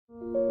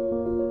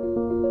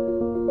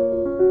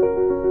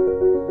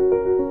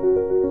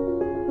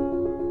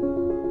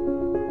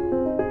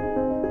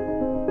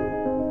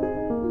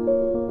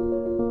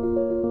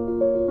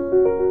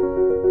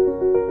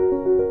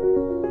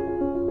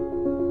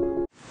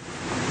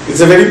It's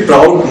a very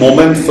proud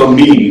moment for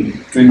me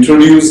to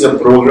introduce a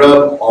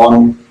program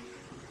on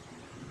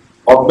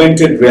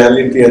augmented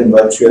reality and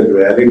virtual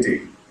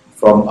reality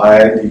from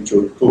IIT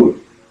Jodhpur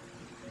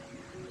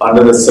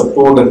under the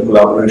support and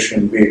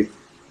collaboration with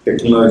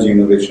Technology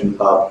Innovation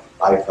Hub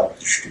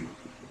iHub-Drishti.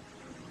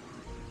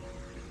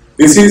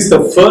 This is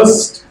the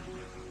first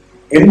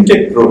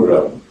M.Tech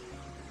program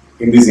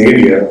in this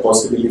area,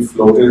 possibly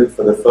floated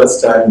for the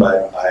first time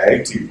by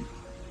IIT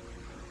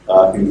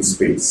in this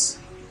space.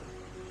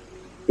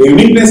 The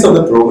uniqueness of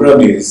the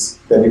program is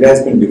that it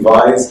has been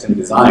devised and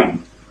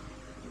designed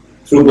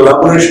through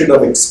collaboration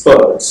of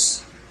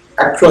experts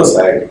across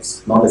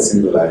IITs, not a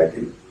single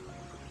IIT.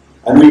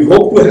 And we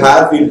hope to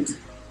have it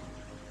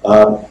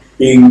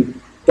being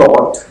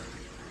taught,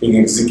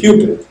 being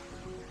executed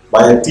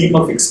by a team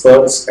of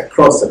experts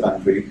across the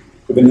country,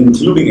 even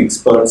including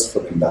experts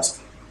from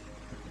industry.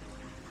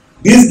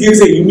 This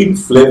gives a unique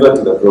flavor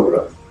to the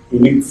program,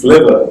 unique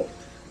flavor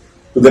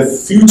to the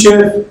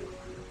future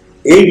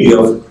area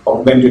of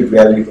augmented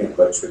reality and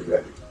virtual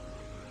reality.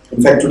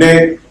 In fact,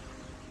 today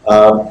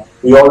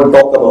we all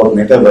talk about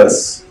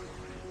metaverse.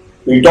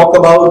 We talk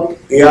about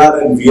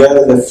AR and VR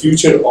as the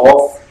future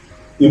of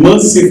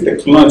immersive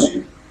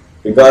technology,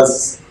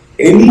 because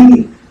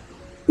any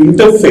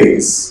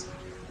interface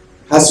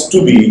has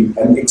to be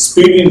an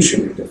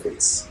experiential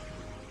interface.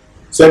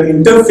 So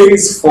an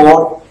interface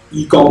for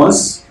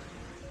e-commerce,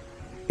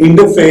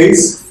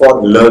 interface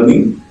for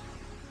learning,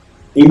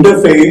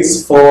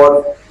 interface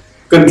for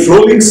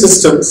controlling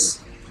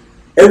systems,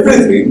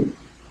 everything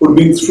would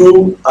be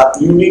through a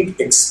unique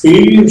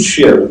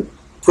experiential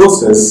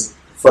process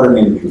for an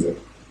end user.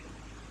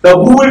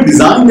 Now, who will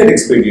design that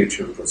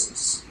experiential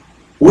process?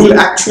 Who will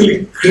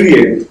actually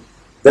create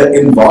the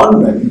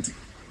environment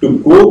to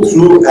go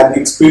through an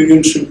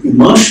experiential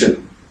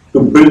immersion to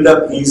build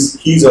up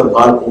his or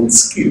her own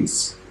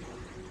skills?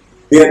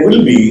 There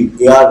will be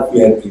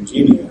AR/VR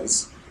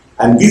engineers,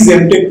 and this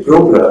M.Tech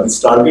program is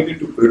targeted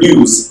to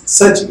produce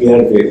such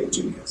AR/VR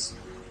engineers.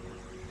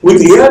 With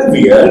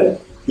AR/VR,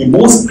 the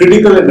most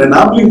critical and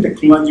enabling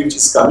technology which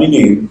is coming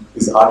in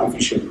is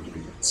artificial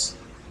intelligence.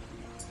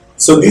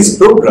 So this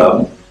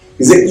program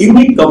is a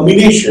unique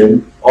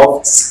combination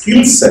of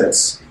skill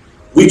sets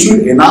which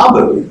will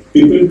enable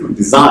people to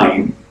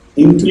design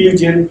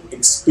intelligent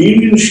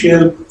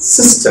experiential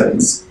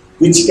systems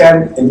which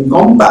can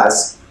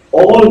encompass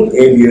all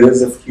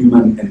areas of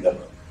human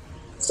endeavor,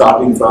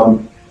 starting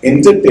from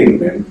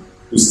entertainment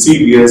to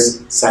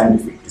serious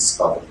scientific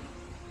discovery.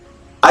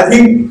 I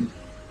think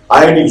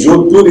IIT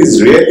Jodhpur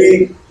is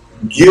really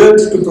geared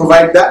to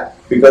provide that,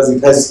 because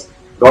it has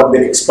got the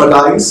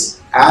expertise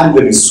and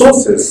the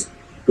resources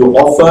to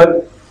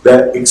offer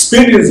the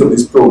experience of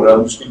this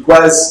program, which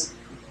requires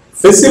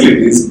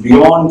facilities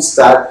beyond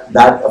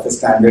that of a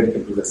standard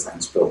computer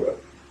science program.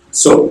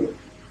 So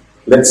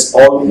let's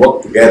all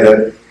work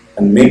together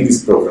and make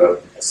this program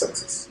a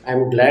success.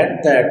 I'm glad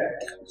that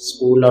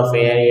School of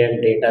AI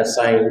and Data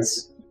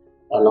Science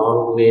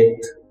along with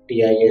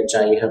IIT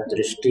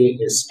iHub-Drishti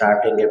is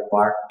starting a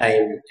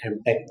part-time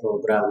M.Tech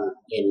program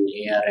in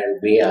AR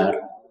and VR.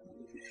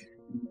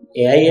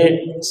 AI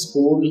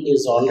school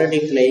is already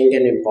playing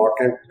an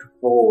important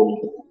role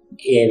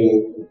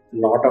in a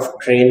lot of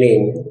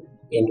training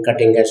in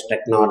cutting-edge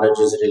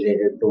technologies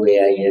related to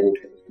AI and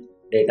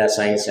data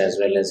science as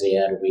well as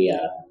AR,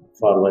 VR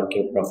for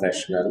working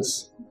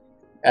professionals.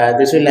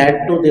 This will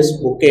add to this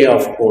bouquet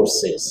of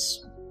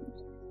courses.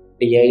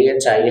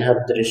 IIT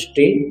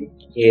iHub-Drishti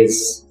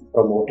is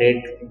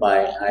promoted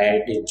by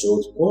IIT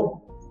Jodhpur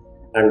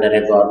under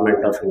a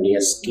Government of India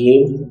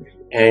scheme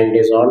and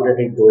is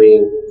already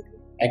doing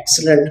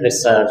excellent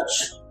research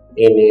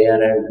in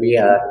AR and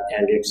VR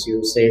and its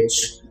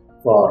usage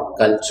for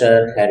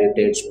culture,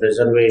 heritage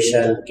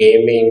preservation,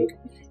 gaming,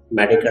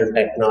 medical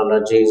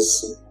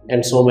technologies,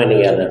 and so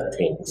many other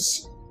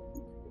things.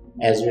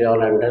 As we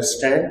all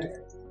understand,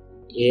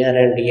 AR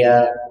and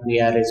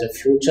VR is a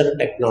future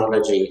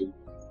technology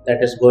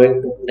that is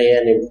going to play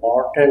an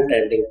important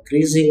and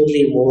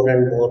increasingly more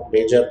and more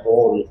major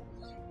role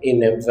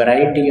in a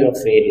variety of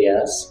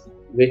areas,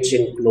 which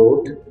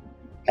include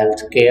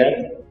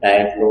healthcare,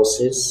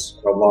 diagnosis,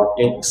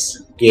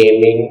 robotics,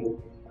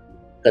 gaming,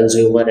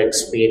 consumer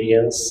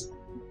experience,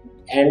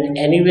 and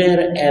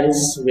anywhere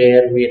else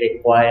where we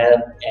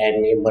require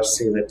an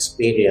immersive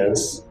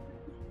experience.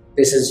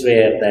 This is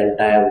where the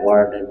entire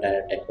world,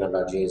 entire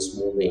technology is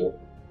moving.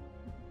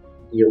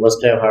 You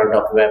must have heard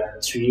of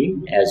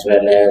Web3 as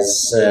well as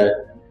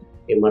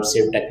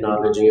immersive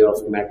technology of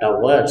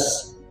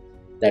metaverse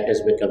that is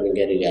becoming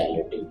a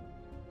reality.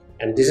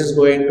 And this is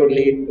going to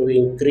lead to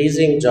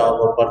increasing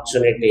job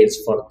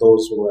opportunities for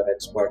those who are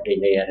expert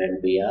in AR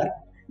and VR.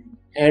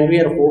 And we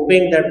are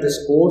hoping that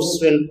this course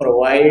will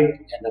provide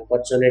an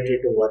opportunity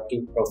to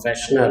working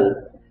professional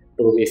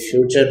to be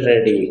future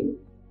ready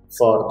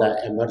for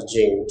the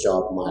emerging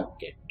job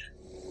market.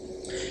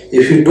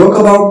 If you talk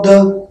about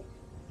the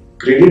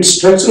credit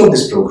structure of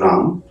this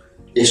program,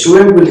 a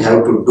student will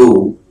have to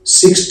do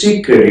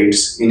 60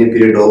 credits in a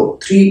period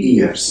of 3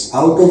 years.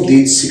 Out of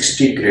these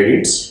 60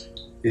 credits,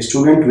 a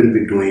student will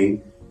be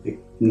doing a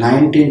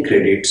 19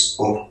 credits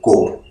of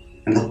core,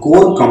 and the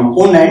core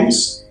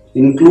components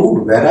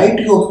include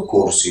variety of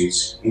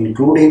courses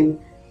including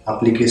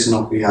application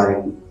of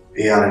AR and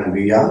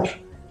VR,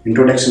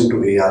 introduction to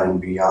AR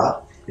and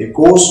VR, a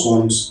course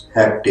on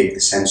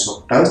haptic sense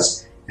of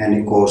touch, and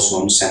a course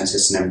on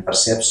sensation and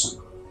perception.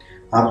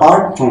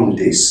 Apart from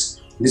this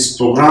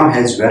program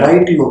has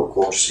variety of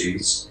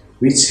courses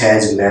which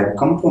has lab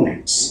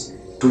components.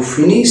 To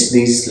finish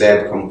this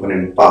lab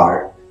component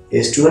part,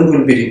 a student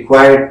will be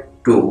required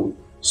to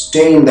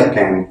stay in the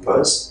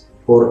campus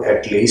for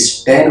at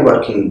least 10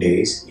 working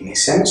days in a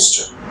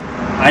semester.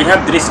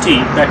 iHub-Drishti,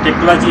 the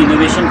Technology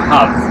Innovation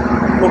Hub,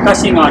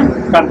 focusing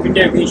on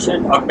computer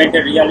vision,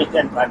 augmented reality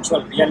and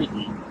virtual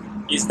reality,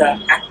 is the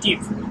active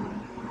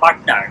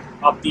partner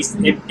of this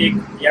M.Tech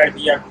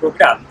AR/VR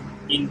program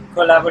in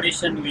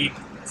collaboration with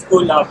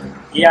School of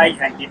AI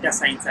and Data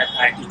Science at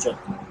IIT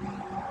Jodhpur.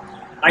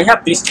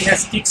 iHub-Drishti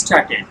has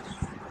kick-started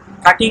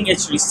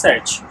cutting-edge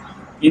research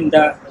in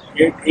the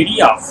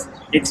area of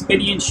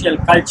experiential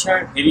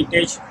culture,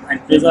 heritage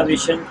and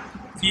preservation,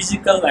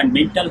 physical and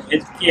mental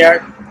health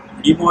care,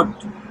 remote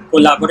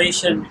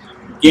collaboration,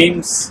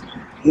 games,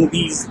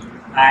 movies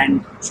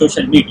and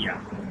social media.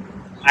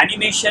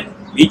 Animation,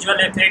 visual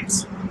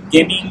effects,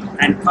 gaming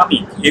and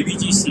comic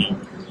 (AVGC)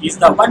 is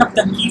one of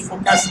the key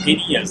focus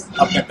areas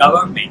of the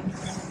government,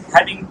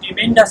 having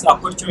tremendous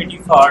opportunity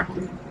for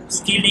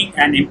skilling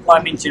and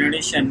employment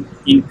generation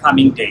in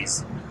coming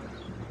days.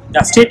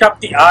 The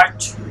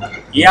state-of-the-art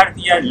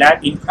AR/VR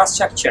lab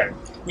infrastructure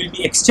will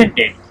be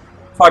extended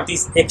for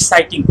this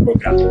exciting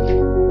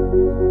program.